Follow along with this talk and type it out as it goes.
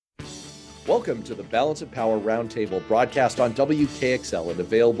Welcome to the Balance of Power Roundtable broadcast on WKXL and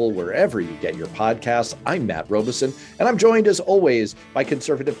available wherever you get your podcasts. I'm Matt Robeson, and I'm joined as always by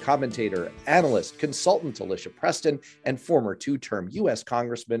conservative commentator, analyst, consultant Alicia Preston, and former two-term U.S.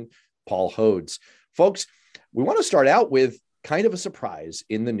 Congressman Paul Hodes. Folks, we want to start out with kind of a surprise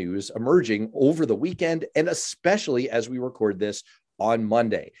in the news emerging over the weekend, and especially as we record this on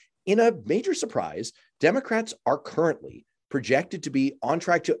Monday. In a major surprise, Democrats are currently projected to be on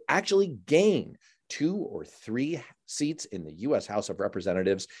track to actually gain 2 or 3 seats in the U.S. House of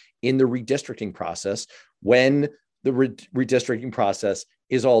Representatives in the redistricting process when the redistricting process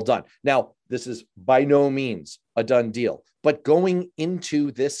is all done. Now, this is by no means a done deal, but going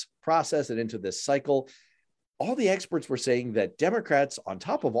into this process and into this cycle, all the experts were saying that Democrats, on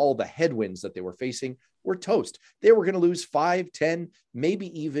top of all the headwinds that they were facing, were toast. They were going to lose 5, 10,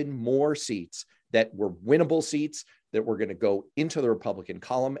 maybe even more seats that were winnable seats that were going to go into the Republican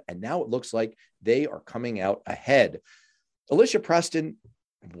column. And now it looks like they are coming out ahead. Alicia Preston,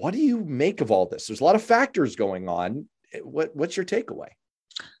 what do you make of all this? There's a lot of factors going on. What's your takeaway?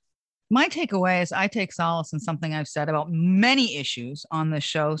 My takeaway is I take solace in something I've said about many issues on this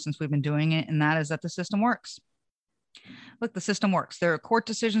show since we've been doing it, and that is that the system works. Look, the system works. There are court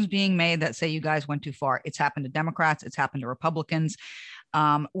decisions being made that say you guys went too far. It's happened to Democrats. It's happened to Republicans.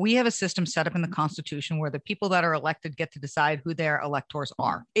 We have a system set up in the Constitution where the people that are elected get to decide who their electors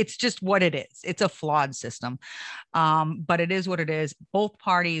are. It's just what it is. It's a flawed system, but it is what it is. Both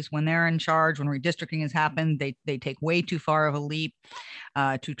parties, when they're in charge, when redistricting has happened, they take way too far of a leap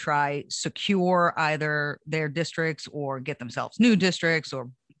to try secure either their districts or get themselves new districts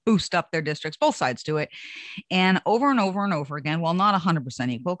or boost up their districts. Both sides do it. And over and over and over again, well, not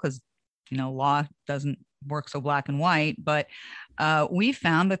 100% equal because, law doesn't work so black and white, but we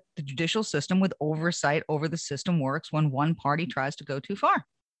found that the judicial system with oversight over the system works when one party tries to go too far.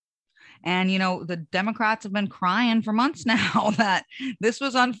 And, the Democrats have been crying for months now that this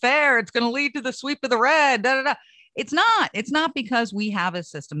was unfair. It's going to lead to the sweep of the red. Da, da, da. It's not. It's not because we have a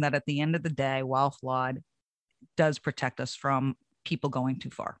system that at the end of the day, while flawed, does protect us from people going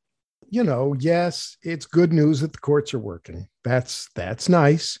too far. Yes, it's good news that the courts are working. That's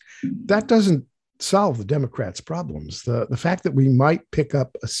nice. That doesn't solve the Democrats' problems. The fact that we might pick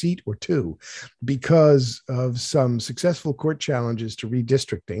up a seat or two because of some successful court challenges to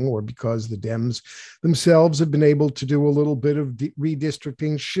redistricting, or because the Dems themselves have been able to do a little bit of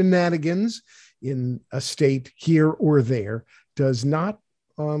redistricting shenanigans in a state here or there, does not,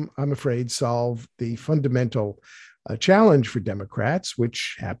 I'm afraid, solve the fundamental challenge for Democrats,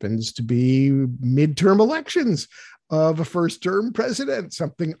 which happens to be midterm elections of a first-term president,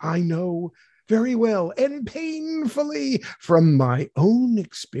 something I know very well and painfully from my own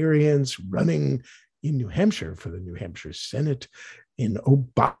experience running in New Hampshire for the New Hampshire Senate in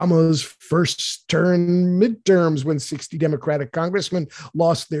Obama's first term midterms, when 60 Democratic congressmen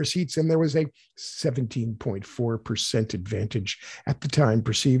lost their seats and there was a 17.4% advantage at the time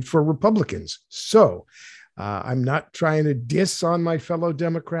perceived for Republicans. So I'm not trying to diss on my fellow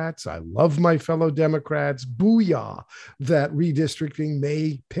Democrats. I love my fellow Democrats. Booyah, that redistricting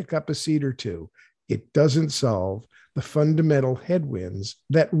may pick up a seat or two. It doesn't solve the fundamental headwinds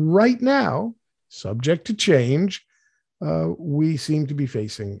that right now, subject to change, we seem to be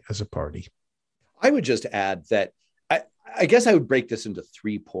facing as a party. I would just add that I guess I would break this into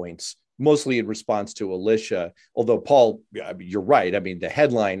 3 points, mostly in response to Alicia, although Paul, you're right. I mean, the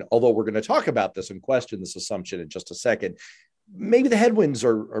headline, although we're going to talk about this and question this assumption in just a second, maybe the headwinds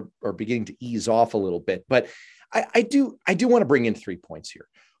are beginning to ease off a little bit, but I do want to bring in 3 points here.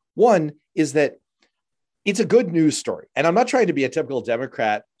 One is that it's a good news story. And I'm not trying to be a typical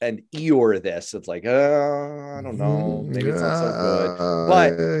Democrat and Eeyore this. It's like, I don't know, maybe it's not so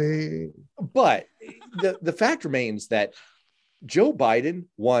good. But the fact remains that Joe Biden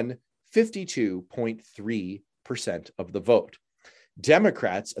won 52.3% of the vote.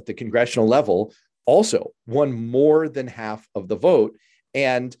 Democrats at the congressional level also won more than half of the vote,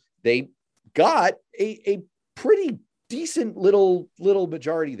 and they got a pretty decent little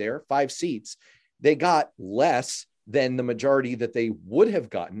majority there, 5 seats. They got less than the majority that they would have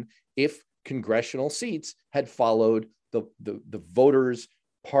gotten if congressional seats had followed the voters'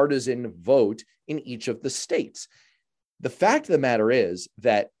 partisan vote in each of the states. The fact of the matter is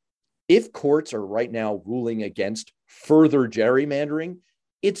that if courts are right now ruling against further gerrymandering,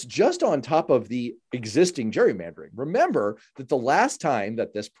 it's just on top of the existing gerrymandering. Remember that the last time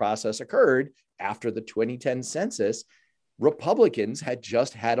that this process occurred, after the 2010 census, Republicans had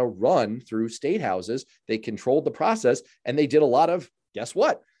just had a run through state houses. They controlled the process and they did a lot of, guess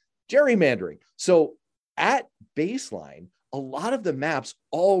what? Gerrymandering. So at baseline, a lot of the maps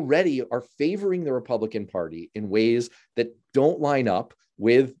already are favoring the Republican Party in ways that don't line up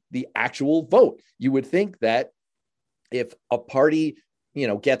with the actual vote. You would think that if a party,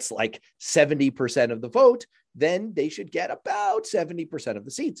 gets like 70% of the vote, then they should get about 70% of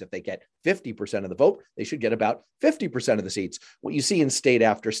the seats. If they get 50% of the vote, they should get about 50% of the seats. What you see in state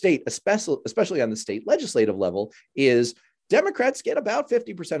after state, especially on the state legislative level, is Democrats get about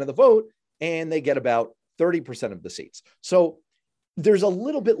 50% of the vote and they get about 30% of the seats. So there's a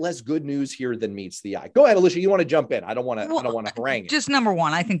little bit less good news here than meets the eye. Go ahead, Alicia. You want to jump in? I don't want to harangue you. Just number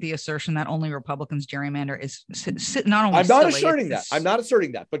one, I think the assertion that only Republicans gerrymander is not only. I'm not asserting that. I'm not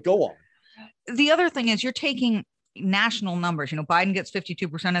asserting that. But go on. The other thing is you're taking national numbers. Biden gets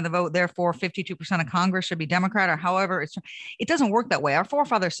 52% of the vote, therefore 52% of Congress should be Democrat, or however it doesn't work that way. Our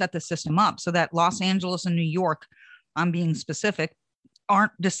forefathers set the system up so that Los Angeles and New York, I'm being specific,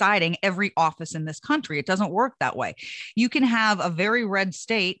 aren't deciding every office in this country. It doesn't work that way. You can have a very red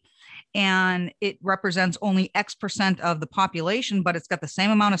state and it represents only X percent of the population, but it's got the same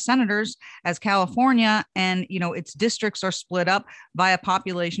amount of senators as California. And, its districts are split up by a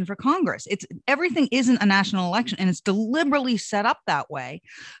population for Congress. Everything isn't a national election, and it's deliberately set up that way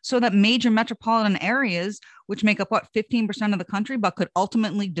so that major metropolitan areas, which make up 15% of the country, but could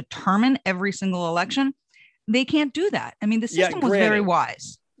ultimately determine every single election, they can't do that. I mean, the system was very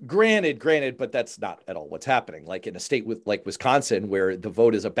wise. Granted, but that's not at all what's happening. Like in a state like Wisconsin, where the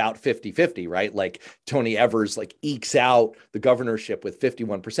vote is about 50-50, right? Like Tony Evers ekes out the governorship with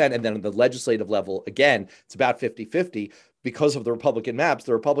 51%. And then on the legislative level, again, it's about 50-50 because of the Republican maps.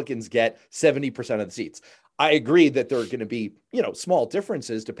 The Republicans get 70% of the seats. I agree that there are going to be, small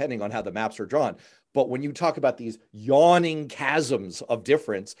differences depending on how the maps are drawn. But when you talk about these yawning chasms of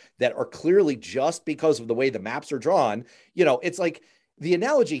difference that are clearly just because of the way the maps are drawn, it's like, the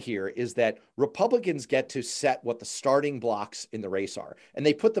analogy here is that Republicans get to set what the starting blocks in the race are, and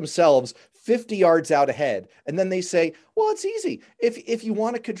they put themselves 50 yards out ahead. And then they say, well, it's easy. If you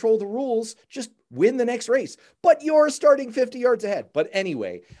want to control the rules, just win the next race, but you're starting 50 yards ahead. But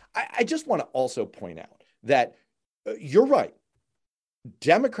anyway, I just want to also point out that you're right.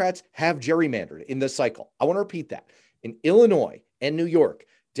 Democrats have gerrymandered in this cycle. I want to repeat that. In Illinois and New York,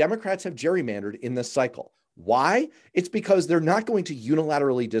 Democrats have gerrymandered in this cycle. Why? It's because they're not going to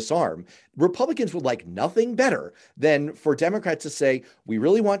unilaterally disarm. Republicans would like nothing better than for Democrats to say, we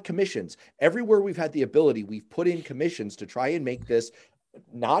really want commissions. Everywhere we've had the ability, we've put in commissions to try and make this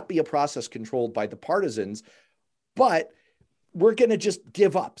not be a process controlled by the partisans, but we're going to just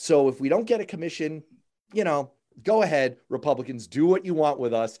give up. So if we don't get a commission, go ahead, Republicans, do what you want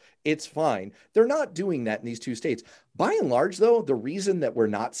with us. It's fine. They're not doing that in these two states. By and large, though, the reason that we're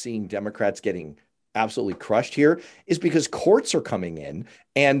not seeing Democrats getting absolutely crushed here is because courts are coming in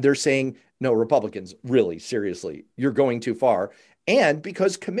and they're saying, no, Republicans, really, seriously, you're going too far. And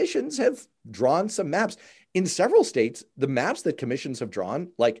because commissions have drawn some maps in several states, the maps that commissions have drawn,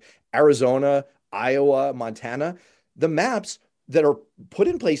 like Arizona, Iowa, Montana, the maps that are put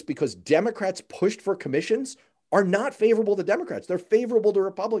in place because Democrats pushed for commissions are not favorable to Democrats. They're favorable to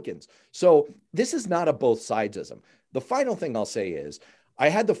Republicans. So this is not a both sidesism. The final thing I'll say is, I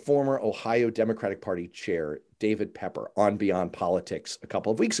had the former Ohio Democratic Party chair, David Pepper, on Beyond Politics a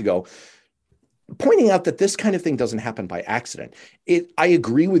couple of weeks ago, pointing out that this kind of thing doesn't happen by accident. I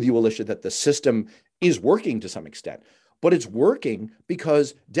agree with you, Alicia, that the system is working to some extent, but it's working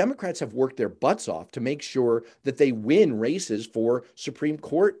because Democrats have worked their butts off to make sure that they win races for Supreme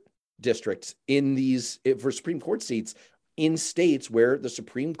Court districts for Supreme Court seats in states where the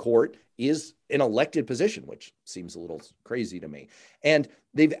Supreme Court is an elected position, which seems a little crazy to me. And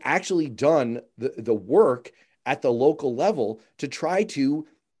they've actually done the work at the local level to try to,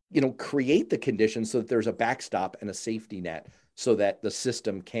 create the conditions so that there's a backstop and a safety net so that the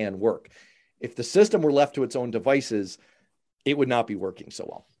system can work. If the system were left to its own devices, it would not be working so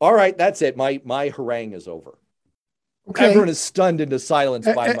well. All right, that's it. My harangue is over. Okay. Everyone is stunned into silence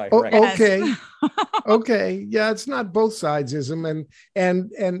by my harangue. Okay. Okay. Yeah, it's not both sidesism.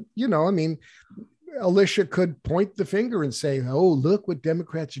 And Alicia could point the finger and say, oh, look what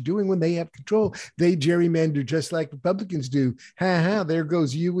Democrats are doing when they have control. They gerrymander just like Republicans do. Ha ha, there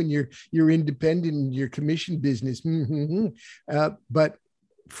goes you and your independent and your commission business. But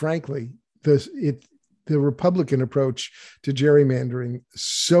frankly, the Republican approach to gerrymandering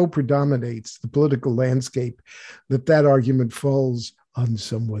so predominates the political landscape that argument falls on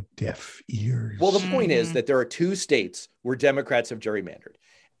somewhat deaf ears. Well, the point is that there are two states where Democrats have gerrymandered.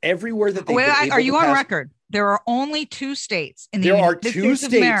 everywhere that they've been able are you to on pass, record? There are only 2 states in the There are United 2 States of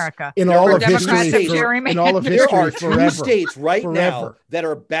states America in There all are of Democrats history. have gerrymandered. In all of There history, are 2 forever. states right now Forever. that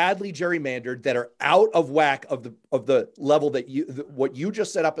are badly gerrymandered, that are out of whack of the level that what you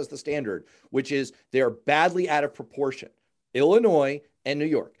just set up as the standard, which is they are badly out of proportion. Illinois and New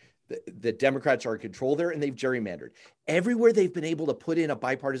York. The Democrats are in control there, and they've gerrymandered. Everywhere they've been able to put in a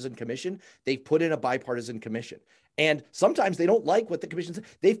bipartisan commission, they've put in a bipartisan commission. And sometimes they don't like what the commission said.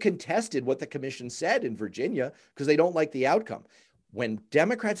 They've contested what the commission said in Virginia because they don't like the outcome. When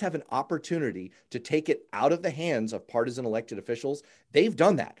Democrats have an opportunity to take it out of the hands of partisan elected officials, they've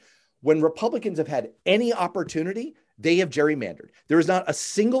done that. When Republicans have had any opportunity, they have gerrymandered. There is not a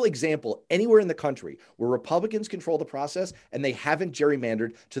single example anywhere in the country where Republicans control the process and they haven't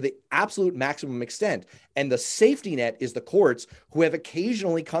gerrymandered to the absolute maximum extent. And the safety net is the courts, who have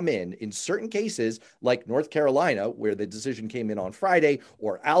occasionally come in certain cases like North Carolina, where the decision came in on Friday,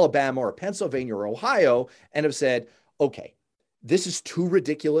 or Alabama or Pennsylvania or Ohio, and have said, okay, this is too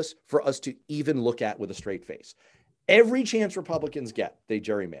ridiculous for us to even look at with a straight face. Every chance Republicans get, they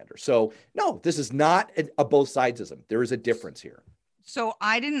gerrymander. So no, this is not a both sidesism. There is a difference here. So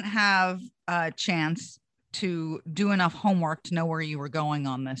I didn't have a chance to do enough homework to know where you were going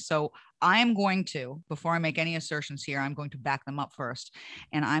on this. So I am going to, before I make any assertions here, I'm going to back them up first.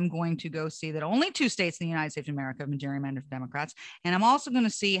 And I'm going to go see that only 2 states in the United States of America have been gerrymandered for Democrats. And I'm also going to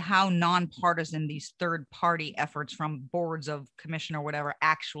see how nonpartisan these third-party efforts from boards of commission or whatever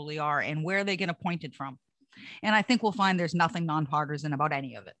actually are, and where they get appointed from. And I think we'll find there's nothing nonpartisan about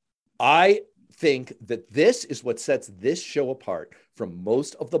any of it. I think that this is what sets this show apart from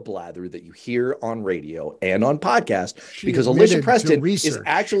most of the blather that you hear on radio and on podcast, because Alicia Preston is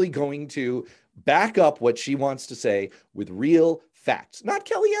actually going to back up what she wants to say with real facts, not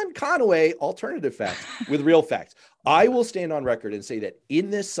Kellyanne Conway alternative facts, with real facts. I will stand on record and say that in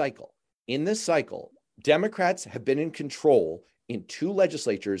this cycle, Democrats have been in control in 2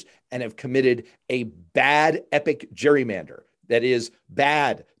 legislatures and have committed a bad, epic gerrymander. That is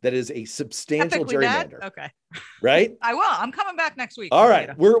bad. That is a substantial Epically gerrymander. Bad? Okay. Right? I will. I'm coming back next week. All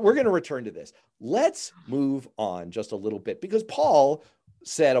right. We're going to return to this. Let's move on just a little bit, because Paul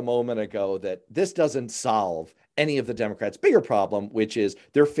said a moment ago that this doesn't solve any of the Democrats' bigger problem, which is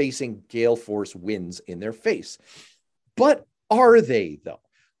they're facing gale force winds in their face. But are they, though?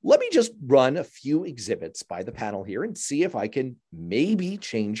 Let me just run a few exhibits by the panel here and see if I can maybe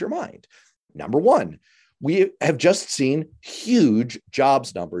change your mind. Number 1, we have just seen huge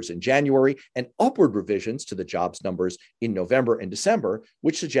jobs numbers in January and upward revisions to the jobs numbers in November and December,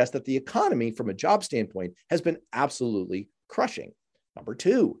 which suggest that the economy from a job standpoint has been absolutely crushing. Number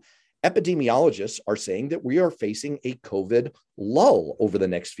 2, epidemiologists are saying that we are facing a COVID lull over the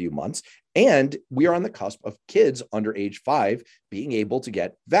next few months, and we are on the cusp of kids under age 5 being able to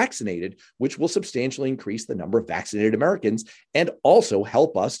get vaccinated, which will substantially increase the number of vaccinated Americans and also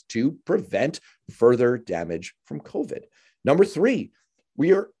help us to prevent further damage from COVID. Number 3,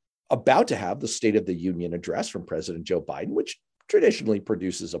 we are about to have the State of the Union address from President Joe Biden, which traditionally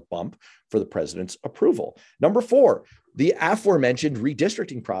produces a bump for the president's approval. Number 4, the aforementioned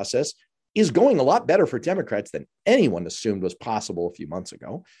redistricting process is going a lot better for Democrats than anyone assumed was possible a few months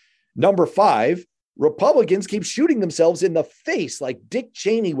ago. Number 5, Republicans keep shooting themselves in the face like Dick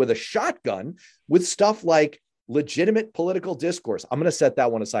Cheney with a shotgun with stuff like legitimate political discourse. I'm going to set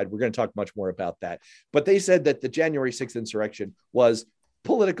that one aside. We're going to talk much more about that. But they said that the January 6th insurrection was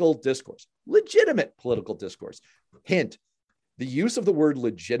political discourse, legitimate political discourse. Hint, the use of the word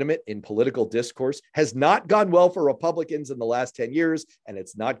legitimate in political discourse has not gone well for Republicans in the last 10 years, and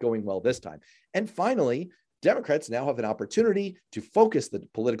it's not going well this time. And finally, Democrats now have an opportunity to focus the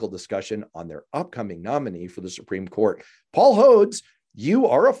political discussion on their upcoming nominee for the Supreme Court. Paul Hodes, you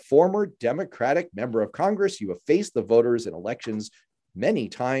are a former Democratic member of Congress. You have faced the voters in elections many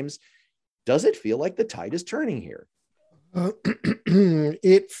times. Does it feel like the tide is turning here?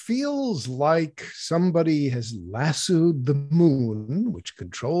 It feels like somebody has lassoed the moon, which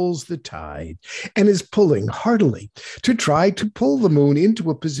controls the tide, and is pulling heartily to try to pull the moon into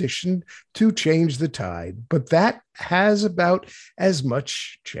a position to change the tide. But that has about as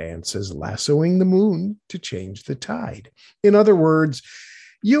much chance as lassoing the moon to change the tide. In other words,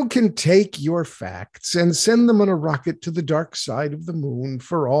 you can take your facts and send them on a rocket to the dark side of the moon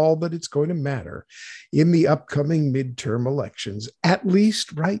for all that it's going to matter in the upcoming midterm elections, at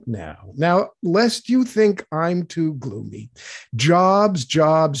least right now. Now, lest you think I'm too gloomy, jobs.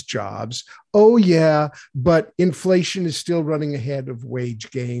 Oh, yeah, but inflation is still running ahead of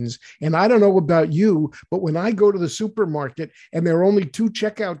wage gains. And I don't know about you, but when I go to the supermarket and there are only 2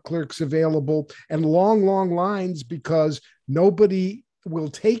 checkout clerks available and long lines because nobody will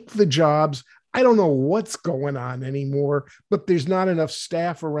take the jobs. I don't know what's going on anymore, but there's not enough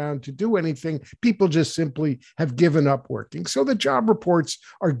staff around to do anything. People just simply have given up working. So the job reports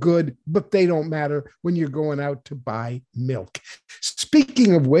are good, but they don't matter when you're going out to buy milk.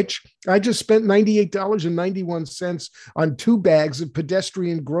 Speaking of which, I just spent $98.91 on 2 bags of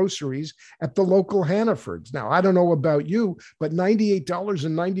pedestrian groceries at the local Hannaford's. Now, I don't know about you, but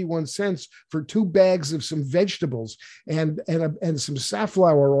 $98.91 for 2 bags of some vegetables and some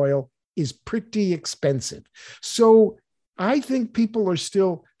safflower oil is pretty expensive. So I think people are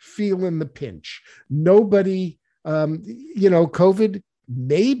still feeling the pinch. Nobody, COVID,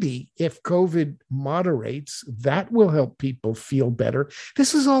 maybe if COVID moderates, that will help people feel better.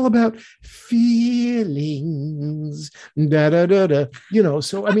 This is all about feelings,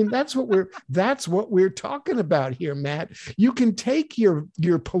 so I mean, that's what we're talking about here, Matt. You can take your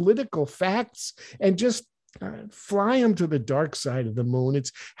political facts and just fly them to the dark side of the moon.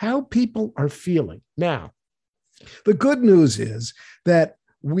 It's how people are feeling. Now, the good news is that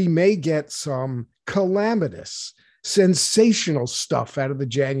we may get some calamitous, sensational stuff out of the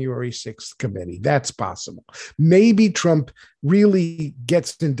January 6th committee. That's possible. Maybe Trump really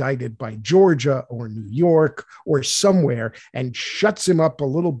gets indicted by Georgia or New York or somewhere and shuts him up a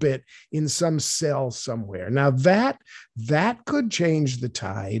little bit in some cell somewhere. Now that could change the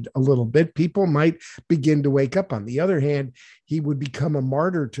tide a little bit. People might begin to wake up. On the other hand, he would become a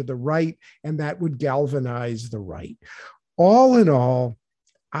martyr to the right, and that would galvanize the right. All in all,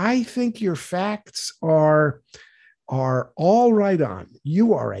 I think your facts are all right on.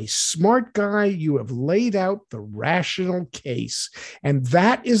 You are a smart guy. You have laid out the rational case. And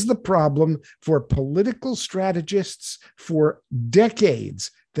that is the problem for political strategists for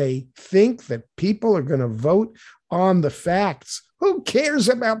decades. They think that people are going to vote on the facts. Who cares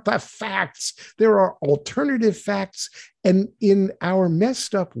about the facts? There are alternative facts. And in our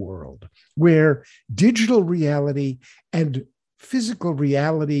messed up world where digital reality and physical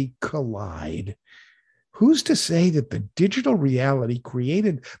reality collide, who's to say that the digital reality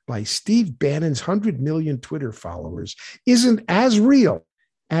created by Steve Bannon's 100 million Twitter followers isn't as real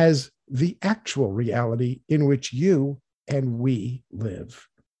as the actual reality in which you and we live?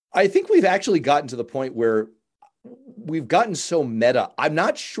 I think we've actually gotten to the point where we've gotten so meta. I'm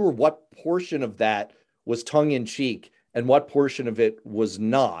not sure what portion of that was tongue in cheek and what portion of it was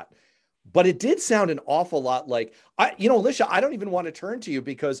not. But it did sound an awful lot like, Alicia, I don't even want to turn to you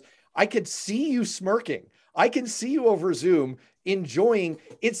because I could see you smirking. I can see you over Zoom enjoying.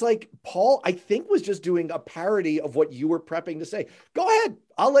 It's like Paul, I think, was just doing a parody of what you were prepping to say. Go ahead.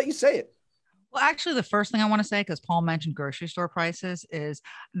 I'll let you say it. Well, actually, the first thing I want to say, because Paul mentioned grocery store prices, is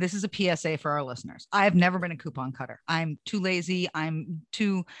this is a PSA for our listeners. I have never been a coupon cutter. I'm too lazy. I'm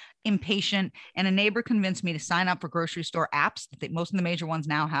too impatient. And a neighbor convinced me to sign up for grocery store apps. Most of the major ones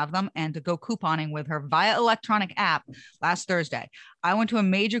now have them, and to go couponing with her via electronic app last Thursday. I went to a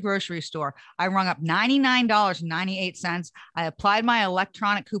major grocery store. I rung up $99.98. I applied my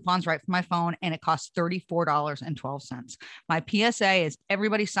electronic coupons right from my phone, and it cost $34.12. My PSA is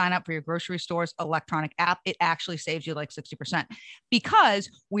everybody sign up for your grocery store's electronic app. It actually saves you like 60%, because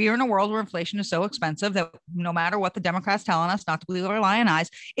we are in a world where inflation is so expensive that no matter what the Democrats telling us not to believe our lying eyes,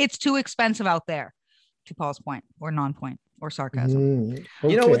 it's too expensive out there, to Paul's point or non-point or sarcasm. Okay.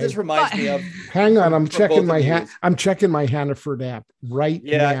 You know what this reminds me of? Hang on, I'm checking my Hannaford app right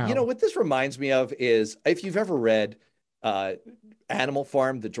now. Yeah, you know what this reminds me of is, if you've ever read Animal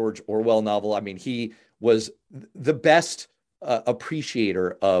Farm, the George Orwell novel. I mean, he was the best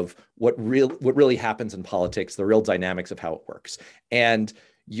appreciator of what really happens in politics, the real dynamics of how it works. And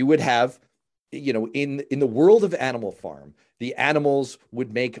you would have, in the world of Animal Farm, the animals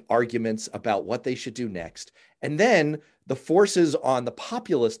would make arguments about what they should do next. And then the forces on the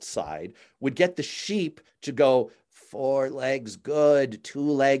populist side would get the sheep to go 4 legs good, 2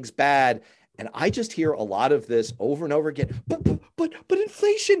 legs bad. And I just hear a lot of this over and over again. But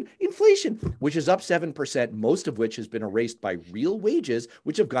inflation, which is up 7%, most of which has been erased by real wages,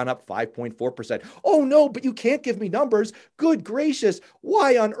 which have gone up 5.4%. Oh no, but you can't give me numbers. Good gracious.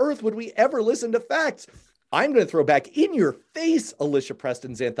 Why on earth would we ever listen to facts? I'm going to throw back in your face, Alicia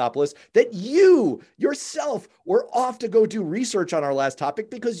Preston Xanthopoulos, that you yourself were off to go do research on our last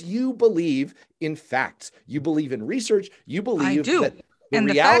topic because you believe in facts. You believe in research. You believe that the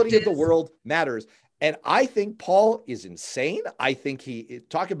reality of the world matters. And I think Paul is insane. I think he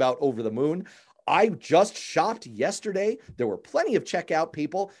talk about over the moon. I just shopped yesterday. There were plenty of checkout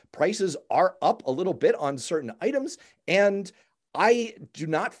people. Prices are up a little bit on certain items. And I do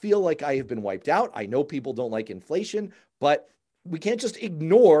not feel like I have been wiped out. I know people don't like inflation, but we can't just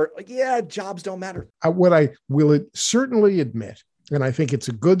ignore, jobs don't matter. What I will certainly admit and I think it's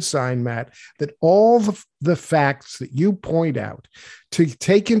a good sign, Matt, that all the facts that you point out,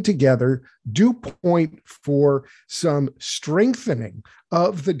 taken together, do point for some strengthening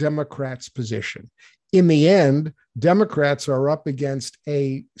of the Democrats' position. In the end, Democrats are up against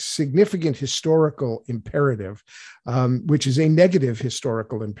a significant historical imperative, which is a negative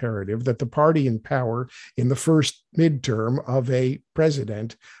historical imperative, that the party in power in the first midterm of a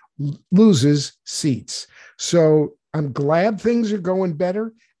president loses seats. So I'm glad things are going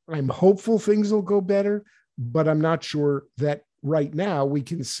better. I'm hopeful things will go better, but I'm not sure that right now we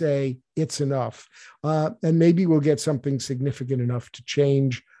can say it's enough. And maybe we'll get something significant enough to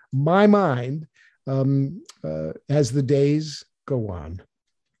change my mind as the days go on.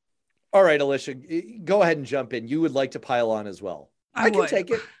 All right, Alicia, go ahead and jump in. You would like to pile on as well. I can take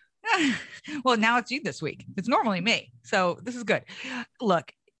it. Well, now it's you this week. It's normally me. So this is good.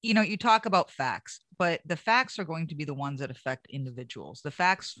 Look, you talk about facts, but the facts are going to be the ones that affect individuals. The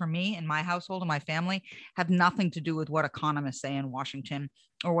facts for me and my household and my family have nothing to do with what economists say in Washington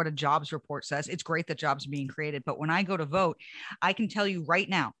or what a jobs report says. It's great that jobs are being created, but when I go to vote, I can tell you right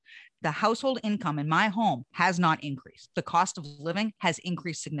now, the household income in my home has not increased. The cost of living has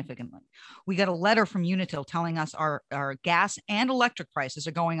increased significantly. We got a letter from Unitil telling us our gas and electric prices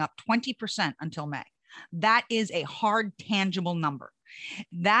are going up 20% until May. That is a hard, tangible number.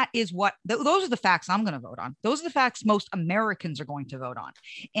 That is what, those are the facts I'm going to vote on. Those are the facts most Americans are going to vote on.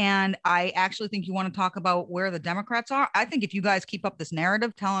 And I actually think you want to talk about where the Democrats are. I think if you guys keep up this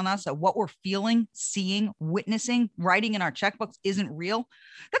narrative telling us that what we're feeling, seeing, witnessing, writing in our checkbooks isn't real,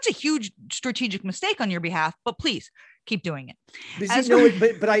 that's a huge strategic mistake on your behalf, but please keep doing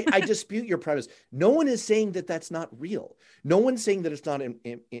it. But I dispute your premise. No one is saying that that's not real. No one's saying that it's not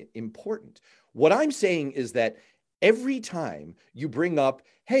important. What I'm saying is that every time you bring up,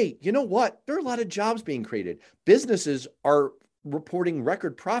 hey, you know what? There are a lot of jobs being created. Businesses are reporting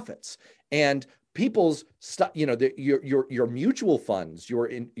record profits, and people's your mutual funds,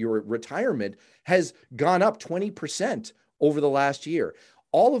 your retirement has gone up 20% over the last year.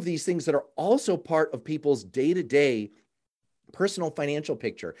 All of these things that are also part of people's day-to-day personal financial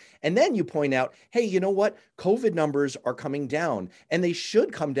picture. And then you point out, hey, you know what? COVID numbers are coming down, and they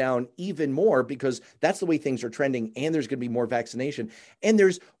should come down even more because that's the way things are trending. And there's going to be more vaccination, and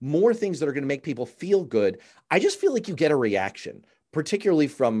there's more things that are going to make people feel good. I just feel like you get a reaction, particularly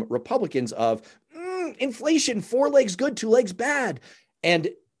from Republicans of inflation, 4 legs good, 2 legs bad. And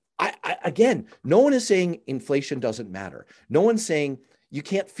I again, no one is saying inflation doesn't matter. No one's saying you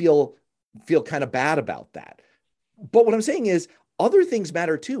can't feel kind of bad about that. But what I'm saying is other things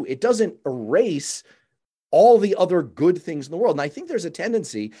matter too. It doesn't erase all the other good things in the world. And I think there's a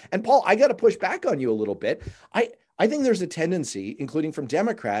tendency, and Paul, I got to push back on you a little bit. I think there's a tendency, including from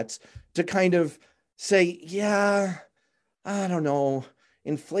Democrats, to kind of say, yeah, I don't know,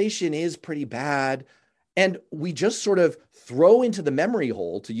 inflation is pretty bad. And we just sort of throw into the memory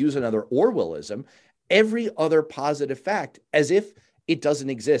hole, to use another Orwellism, every other positive fact as if it doesn't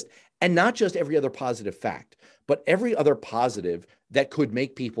exist. And not just every other positive fact, but every other positive that could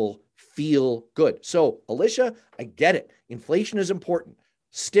make people feel good. So, Alicia, I get it. Inflation is important,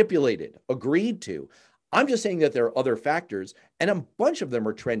 stipulated, agreed to. I'm just saying that there are other factors, and a bunch of them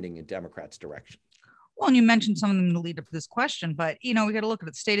are trending in Democrats' direction. Well, and you mentioned some of them in the lead up to this question, but we got to look at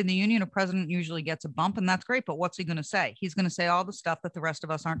the State of the Union. A president usually gets a bump, and that's great. But what's he going to say? He's going to say all the stuff that the rest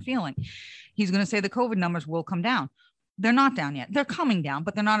of us aren't feeling. He's going to say the COVID numbers will come down. They're not down yet. They're coming down,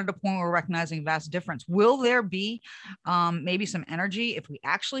 but they're not at a point where we're recognizing a vast difference. Will there be maybe some energy if we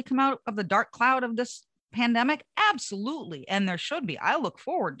actually come out of the dark cloud of this pandemic? Absolutely. And there should be. I look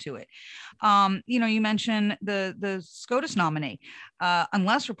forward to it. You mentioned the SCOTUS nominee.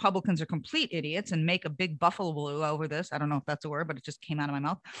 Unless Republicans are complete idiots and make a big buffalo blue over this, I don't know if that's a word, but it just came out of my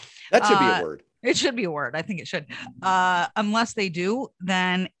mouth. That should be a word. It should be a word. I think it should. Unless they do,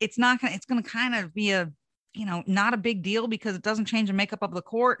 then it's going to kind of be not a big deal because it doesn't change the makeup of the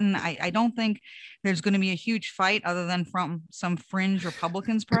court. And I don't think there's going to be a huge fight other than from some fringe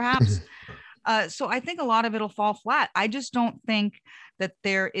Republicans, perhaps. So I think a lot of it'll fall flat. I just don't think that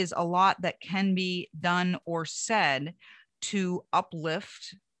there is a lot that can be done or said to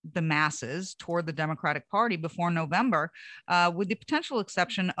uplift the masses toward the Democratic Party before November, with the potential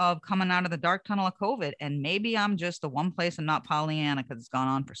exception of coming out of the dark tunnel of COVID. And maybe I'm just the one place I'm not Pollyanna because it's gone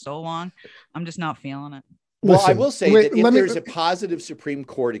on for so long. I'm just not feeling it. Well, listen, I will say that if there's a positive Supreme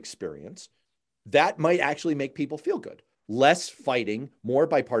Court experience, that might actually make people feel good. Less fighting, more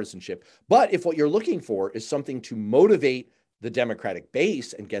bipartisanship. But if what you're looking for is something to motivate the Democratic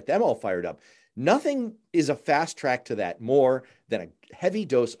base and get them all fired up, nothing is a fast track to that more than heavy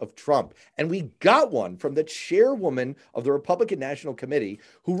dose of Trump. And we got one from the chairwoman of the Republican National Committee,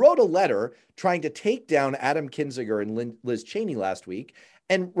 who wrote a letter trying to take down Adam Kinzinger and Liz Cheney last week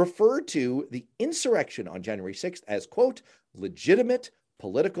and referred to the insurrection on January 6th as, quote, legitimate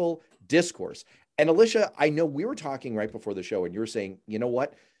political discourse. And Alicia, I know we were talking right before the show and you were saying, you know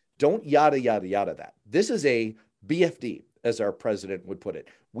what? Don't yada, yada, yada that. This is a BFD, as our president would put it.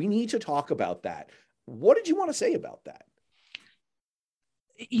 We need to talk about that. What did you want to say about that?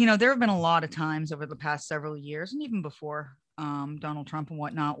 You know, there have been a lot of times over the past several years, and even before Donald Trump and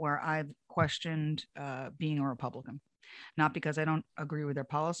whatnot, where I've questioned being a Republican. Not because I don't agree with their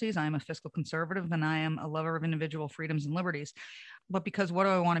policies. I am a fiscal conservative and I am a lover of individual freedoms and liberties, but because what do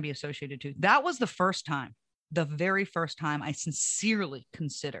I want to be associated to? That was the first time, the very first time I sincerely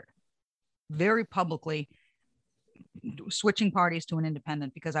considered very publicly switching parties to an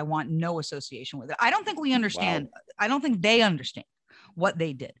independent because I want no association with it. I don't think we understand. Wow. I don't think they understand what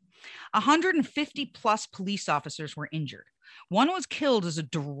they did. 150 plus police officers were injured. One was killed as a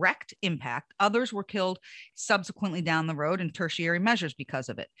direct impact. Others were killed subsequently down the road in tertiary measures because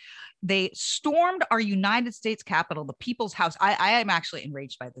of it. They stormed our United States Capitol, the People's House. I am actually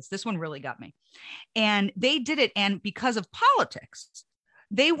enraged by this. This one really got me. And they did it. And because of politics,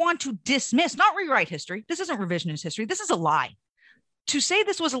 they want to dismiss, not rewrite history. This isn't revisionist history. This is a lie. To say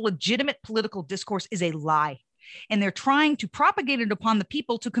this was a legitimate political discourse is a lie. And they're trying to propagate it upon the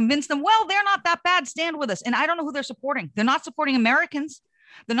people to convince them, well, they're not that bad, stand with us. And I don't know who they're supporting. They're not supporting Americans.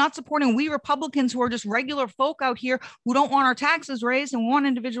 They're not supporting we Republicans who are just regular folk out here who don't want our taxes raised and want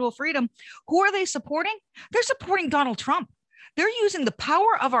individual freedom. Who are they supporting? They're supporting Donald Trump. They're using the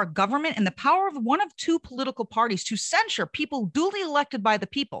power of our government and the power of one of two political parties to censure people duly elected by the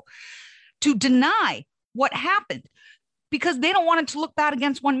people, to deny what happened, because they don't want it to look bad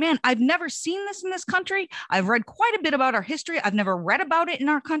against one man. I've never seen this in this country. I've read quite a bit about our history. I've never read about it in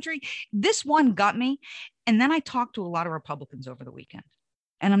our country. This one got me. And then I talked to a lot of Republicans over the weekend,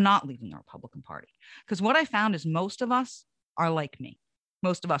 and I'm not leaving the Republican Party, because what I found is most of us are like me.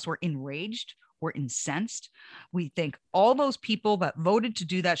 Most of us were enraged. We're incensed. We think all those people that voted to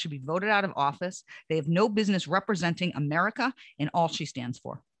do that should be voted out of office. They have no business representing America and all she stands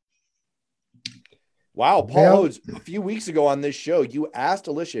for. Wow, Paul Hodes, a few weeks ago on this show, you asked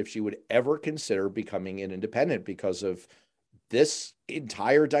Alicia if she would ever consider becoming an independent because of this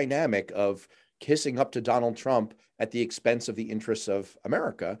entire dynamic of kissing up to Donald Trump at the expense of the interests of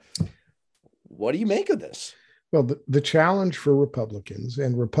America. What do you make of this? Well, the challenge for Republicans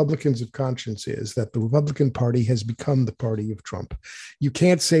and Republicans of conscience is that the Republican Party has become the party of Trump. You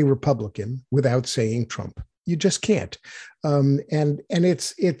can't say Republican without saying Trump. You just can't. And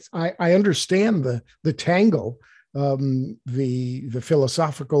it's I understand the tangle, the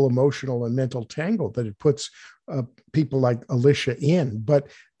philosophical, emotional, and mental tangle that it puts people like Alicia in, but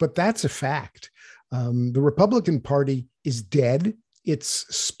that's a fact. The Republican Party is dead. It's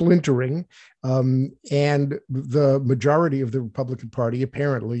splintering, and the majority of the Republican Party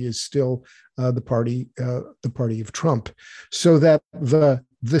apparently is still the party of Trump. So that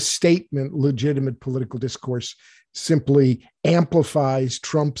the statement legitimate political discourse simply amplifies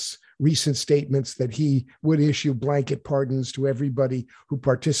Trump's recent statements that he would issue blanket pardons to everybody who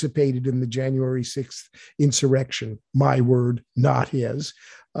participated in the January 6th insurrection. My word, not his.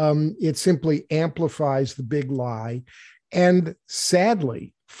 It simply amplifies the big lie. And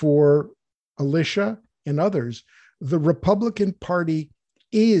sadly, for Alicia and others, the Republican Party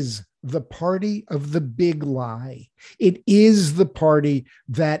is the party of the big lie. It is the party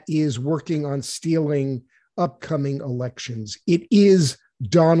that is working on stealing upcoming elections. It is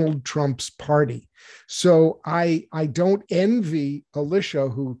Donald Trump's party. So I don't envy Alicia,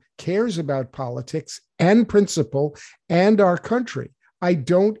 who cares about politics and principle and our country. I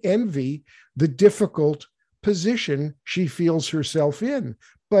don't envy the difficult position she feels herself in,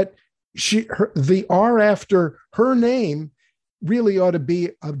 but the R after her name really ought to be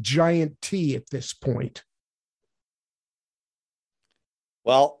a giant T at this point.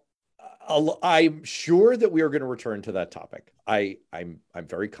 Well, I'm sure that we are going to return to that topic. I'm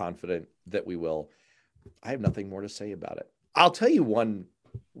very confident that we will. I have nothing more to say about it. I'll tell you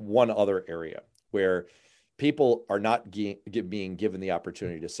one other area where people are not being given the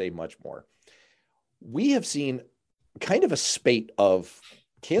opportunity to say much more. We have seen kind of a spate of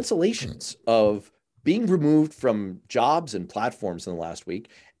cancellations, of being removed from jobs and platforms in the last week.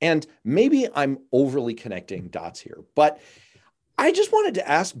 And maybe I'm overly connecting dots here, but I just wanted to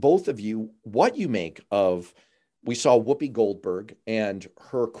ask both of you what you make of, we saw Whoopi Goldberg and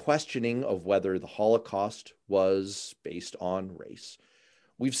her questioning of whether the Holocaust was based on race.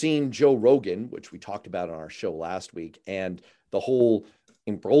 We've seen Joe Rogan, which we talked about on our show last week, and the whole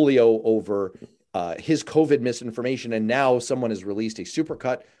imbroglio over his COVID misinformation. And now someone has released a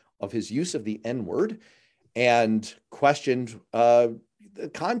supercut of his use of the N-word and questioned the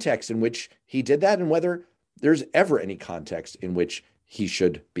context in which he did that and whether there's ever any context in which he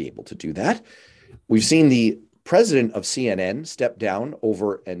should be able to do that. We've seen the president of CNN step down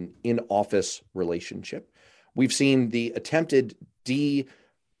over an in-office relationship. We've seen the attempted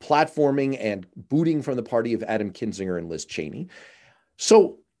de-platforming and booting from the party of Adam Kinzinger and Liz Cheney.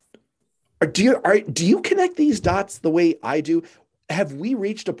 So do you connect these dots the way I do? Have we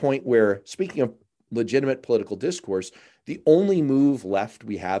reached a point where, speaking of legitimate political discourse, the only move left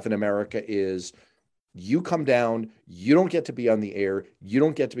we have in America is you come down, you don't get to be on the air, you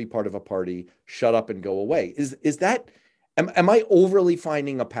don't get to be part of a party, shut up and go away? Is that, am I overly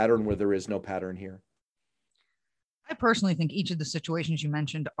finding a pattern where there is no pattern here? I personally think each of the situations you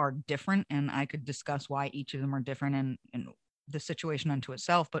mentioned are different, and I could discuss why each of them are different and the situation unto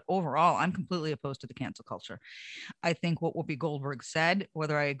itself. But overall, I'm completely opposed to the cancel culture. I think what Whoopi Goldberg said,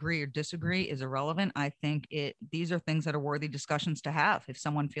 whether I agree or disagree, is irrelevant. I think these are things that are worthy discussions to have. If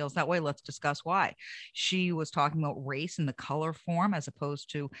someone feels that way, let's discuss why. She was talking about race in the color form as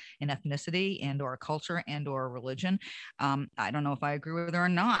opposed to an ethnicity and or a culture and or a religion. I don't know if I agree with her or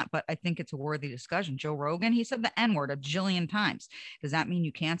not, but I think it's a worthy discussion. Joe Rogan, he said the N-word a jillion times. Does that mean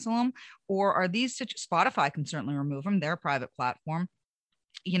you cancel him? Or are these Spotify can certainly remove them. They're a private platform.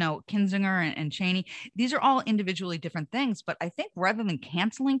 You know, Kinzinger and Cheney, these are all individually different things. But I think rather than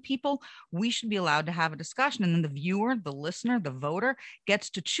canceling people, we should be allowed to have a discussion. And then the viewer, the listener, the voter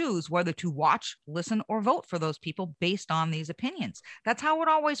gets to choose whether to watch, listen, or vote for those people based on these opinions. That's how it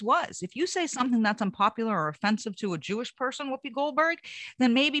always was. If you say something that's unpopular or offensive to a Jewish person, Whoopi Goldberg,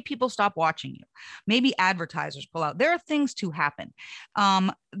 then maybe people stop watching you. Maybe advertisers pull out. There are things to happen.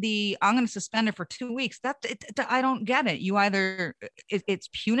 I'm going to suspend it for 2 weeks. I don't get it. You either it's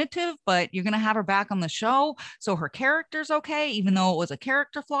punitive, but you're going to have her back on the show, so her character's okay, even though it was a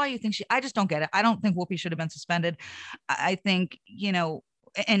character flaw. I just don't get it. I don't think Whoopi should have been suspended. I think,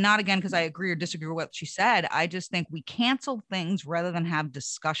 and not again because I agree or disagree with what she said. I just think we cancel things rather than have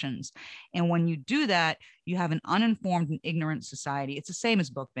discussions. And when you do that, you have an uninformed and ignorant society. It's the same as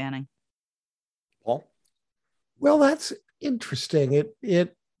book banning. Paul? Well, that's interesting. A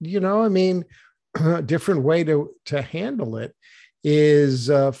different way to handle it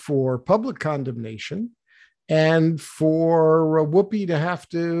is for public condemnation and for Whoopi to have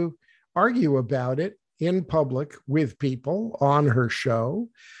to argue about it in public with people on her show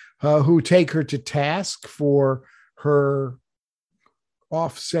who take her to task for her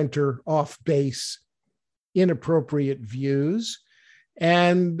off-center, off-base, inappropriate views.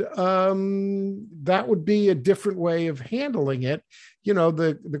 And that would be a different way of handling it.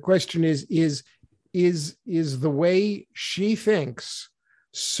 The question is the way she thinks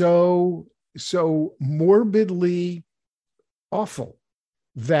so morbidly awful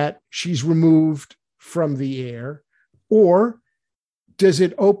that she's removed from the air, or does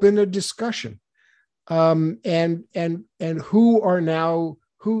it open a discussion? And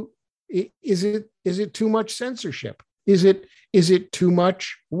who is it too much censorship? Is it too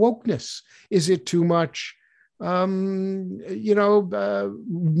much wokeness? Is it too much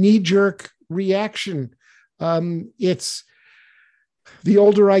knee-jerk reaction? It's the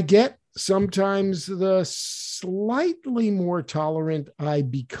older I get, sometimes the slightly more tolerant I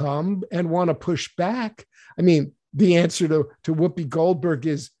become and want to push back. I mean, the answer to Whoopi Goldberg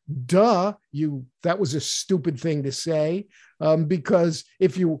is, duh, that was a stupid thing to say. Because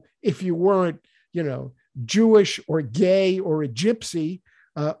if you weren't, Jewish or gay or a gypsy,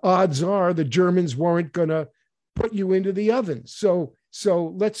 odds are the Germans weren't going to put you into the oven. So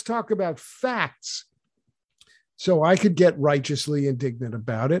let's talk about facts. So I could get righteously indignant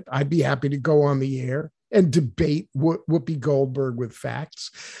about it. I'd be happy to go on the air and debate Whoopi Goldberg with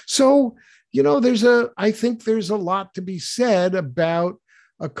facts. So, I think there's a lot to be said about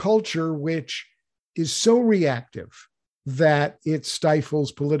a culture which is so reactive that it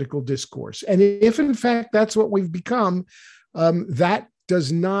stifles political discourse. And if in fact that's what we've become,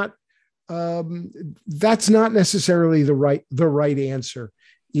 that's not necessarily the right answer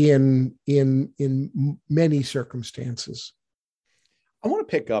in many circumstances. I want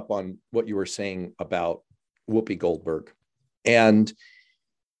to pick up on what you were saying about Whoopi Goldberg, and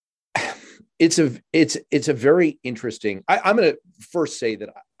it's a very interesting. I'm going to first say that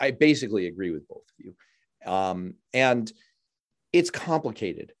I basically agree with both of you. And it's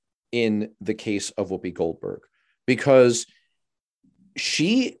complicated in the case of Whoopi Goldberg because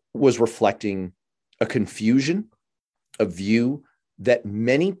she was reflecting a confusion, a view that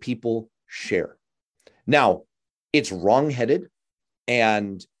many people share. Now, it's wrongheaded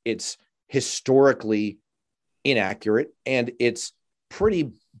and it's historically inaccurate, and it's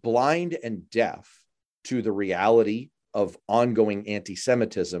pretty blind and deaf to the reality of ongoing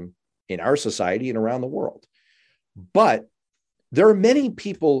anti-Semitism in our society and around the world. But there are many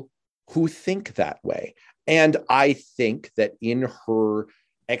people who think that way. And I think that in her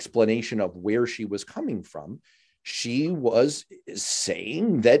explanation of where she was coming from, she was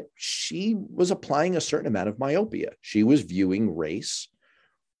saying that she was applying a certain amount of myopia. She was viewing race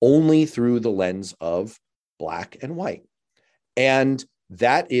only through the lens of Black and white. And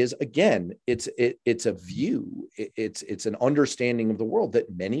that is, again, it's a view, it's an understanding of the world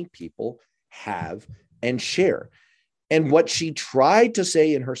that many people have and share. And what she tried to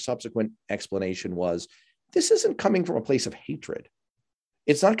say in her subsequent explanation was, this isn't coming from a place of hatred.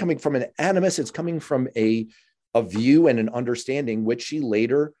 It's not coming from an animus. It's coming from a view and an understanding, which she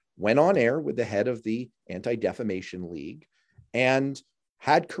later went on air with the head of the Anti-Defamation League and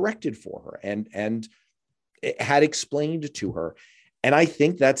had corrected for her and had explained to her. And I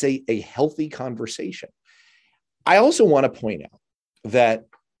think that's a healthy conversation. I also want to point out that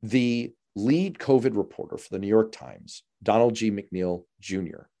the lead COVID reporter for the New York Times, Donald G. McNeil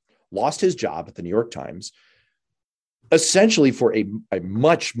Jr., lost his job at the New York Times, essentially for a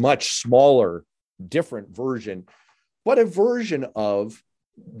much, much smaller, different version, but a version of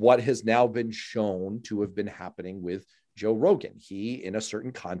what has now been shown to have been happening with Joe Rogan. He, in a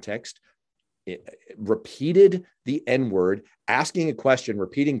certain context, repeated the N-word, asking a question,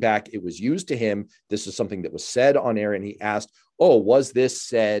 repeating back. It was used to him. This is something that was said on air. And he asked, oh, was this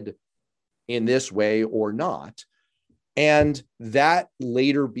said in this way or not? And that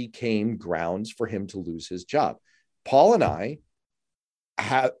later became grounds for him to lose his job. Paul and I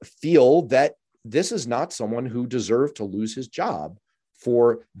feel that this is not someone who deserved to lose his job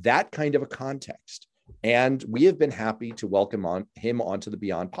for that kind of a context. And we have been happy to welcome him onto the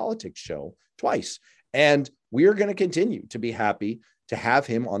Beyond Politics show twice. And we are going to continue to be happy to have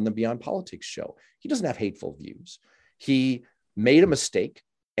him on the Beyond Politics show. He doesn't have hateful views. He made a mistake.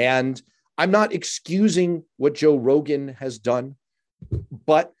 And I'm not excusing what Joe Rogan has done,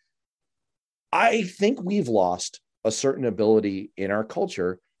 but I think we've lost a certain ability in our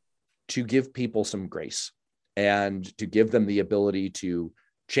culture to give people some grace and to give them the ability to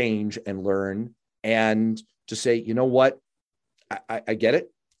change and learn and to say, you know what, I get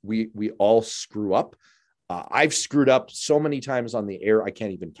it. We all screw up. I've screwed up so many times on the air, I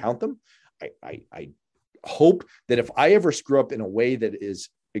can't even count them. I hope that if I ever screw up in a way that is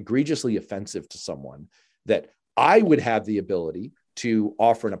egregiously offensive to someone, that I would have the ability to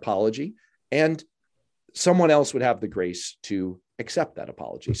offer an apology and someone else would have the grace to accept that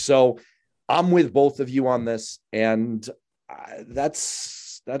apology. So I'm with both of you on this. And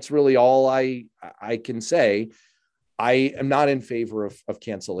that's really all I can say. I am not in favor of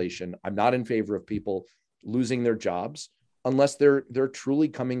cancellation. I'm not in favor of people losing their jobs unless they're truly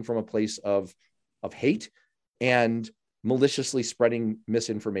coming from a place of hate and maliciously spreading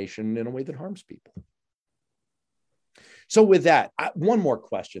misinformation in a way that harms people. So with that, one more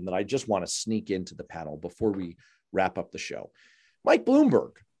question that I just want to sneak into the panel before we wrap up the show. Mike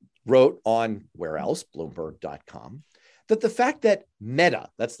Bloomberg wrote on where else, Bloomberg.com, that the fact that Meta,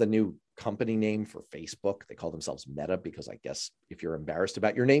 that's the new company name for Facebook, they call themselves Meta because I guess if you're embarrassed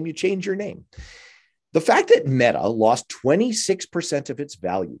about your name, you change your name. The fact that Meta lost 26% of its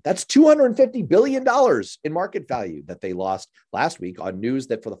value, that's $250 billion in market value that they lost last week on news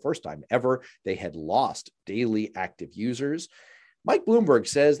that for the first time ever, they had lost daily active users. Mike Bloomberg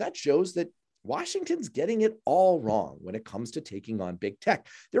says that shows that Washington's getting it all wrong when it comes to taking on big tech.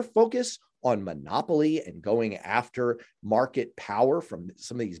 Their focus on monopoly and going after market power from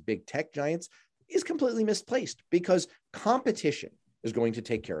some of these big tech giants is completely misplaced because competition is going to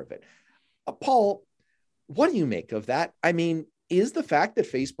take care of it. Paul, what do you make of that? I mean, is the fact that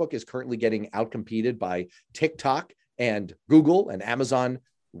Facebook is currently getting outcompeted by TikTok and Google and Amazon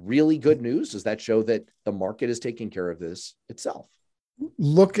really good news? Does that show that the market is taking care of this itself?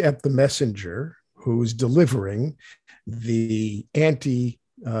 Look at the messenger who's delivering the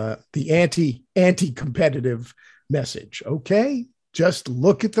anti-competitive message. Okay, just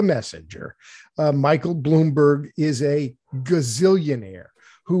look at the messenger. Michael Bloomberg is a gazillionaire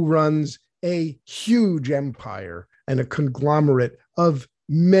who runs a huge empire and a conglomerate of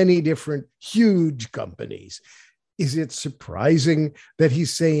many different huge companies. Is it surprising that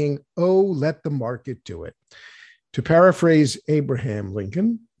he's saying, oh, let the market do it? To paraphrase Abraham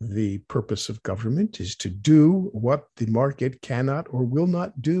Lincoln, the purpose of government is to do what the market cannot or will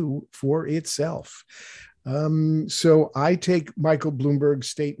not do for itself. So I take Michael Bloomberg's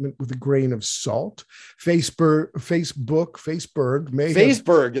statement with a grain of salt. Facebook may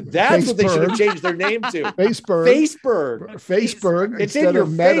That's what they should have changed their name to. Facebook. It's in your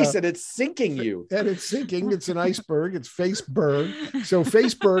face and it's sinking you. And it's sinking. It's an iceberg. It's Facebook. So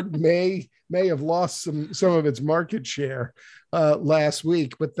Facebook may have lost some of its market share last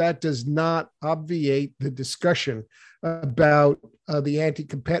week, but that does not obviate the discussion about the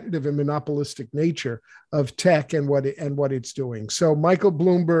anti-competitive and monopolistic nature of tech and what it's doing. So, Michael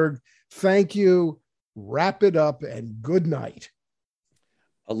Bloomberg, thank you. Wrap it up and good night.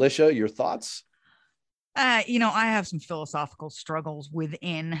 Alicia, your thoughts? I have some philosophical struggles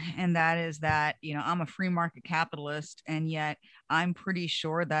within, and that is that, I'm a free market capitalist, and yet I'm pretty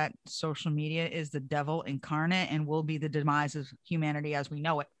sure that social media is the devil incarnate and will be the demise of humanity as we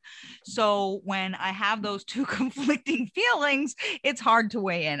know it. So when I have those two conflicting feelings, it's hard to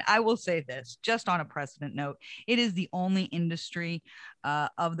weigh in. I will say this, just on a precedent note, it is the only industry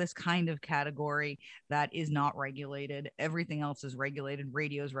of this kind of category that is not regulated. Everything else is regulated.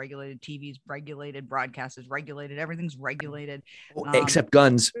 Radio is regulated. TV is regulated. Broadcast is regulated. Everything's regulated. Except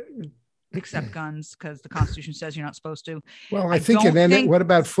guns. Except guns, because the Constitution says you're not supposed to. Well, what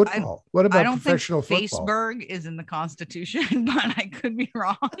about football? What about professional football? Facebook is in the Constitution, but I could be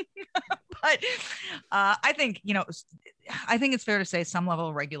wrong. But I think it's fair to say some level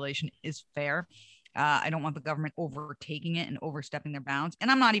of regulation is fair. I don't want the government overtaking it and overstepping their bounds. And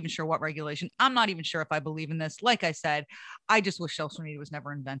I'm not even sure what regulation. I'm not even sure if I believe in this. Like I said, I just wish social media was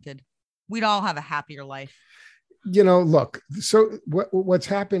never invented. We'd all have a happier life. Look, so what's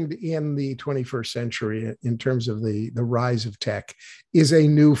happened in the 21st century in terms of the rise of tech is a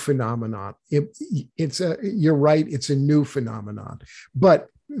new phenomenon. You're right, it's a new phenomenon. But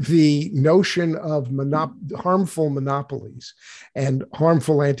the notion of harmful monopolies and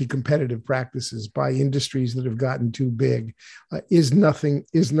harmful anti-competitive practices by industries that have gotten too big is nothing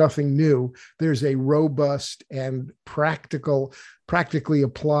new. There's a robust and practically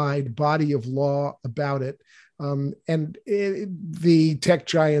applied body of law about it. The tech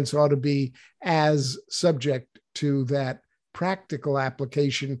giants ought to be as subject to that practical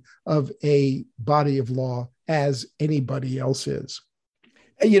application of a body of law as anybody else is.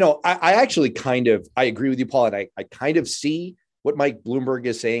 I actually I agree with you, Paul, and I kind of see what Mike Bloomberg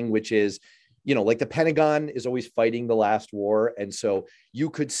is saying, which is, like the Pentagon is always fighting the last war. And so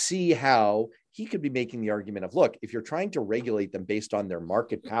you could see how he could be making the argument of, look, if you're trying to regulate them based on their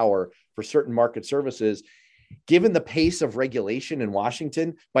market power for certain market services, given the pace of regulation in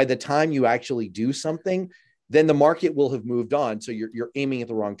Washington, by the time you actually do something, then the market will have moved on. So you're aiming at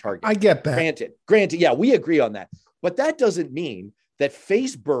the wrong target. I get that. Granted. Yeah, we agree on that. But that doesn't mean that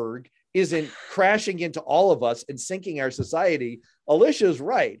Facebook isn't crashing into all of us and sinking our society. Alicia's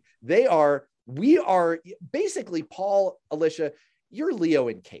right. We are basically, Paul, Alicia, you're Leo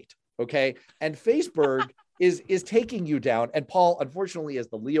and Kate. Okay. And Facebook is taking you down. And Paul, unfortunately, as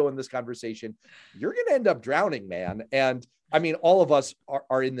the Leo in this conversation, you're going to end up drowning, man. And I mean, all of us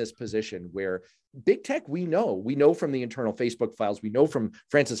are in this position where big tech, we know from the internal Facebook files, we know from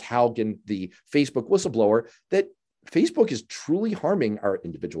Frances Haugen, the Facebook whistleblower, that Facebook is truly harming our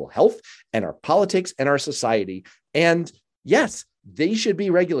individual health and our politics and our society. And yes, they should be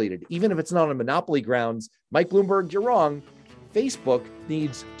regulated, even if it's not on monopoly grounds. Mike Bloomberg, you're wrong. Facebook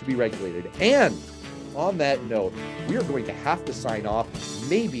needs to be regulated. And on that note, we are going to have to sign off.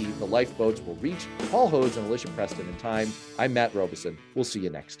 Maybe the lifeboats will reach Paul Hodes and Alicia Preston in time. I'm Matt Robeson. We'll see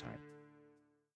you next time.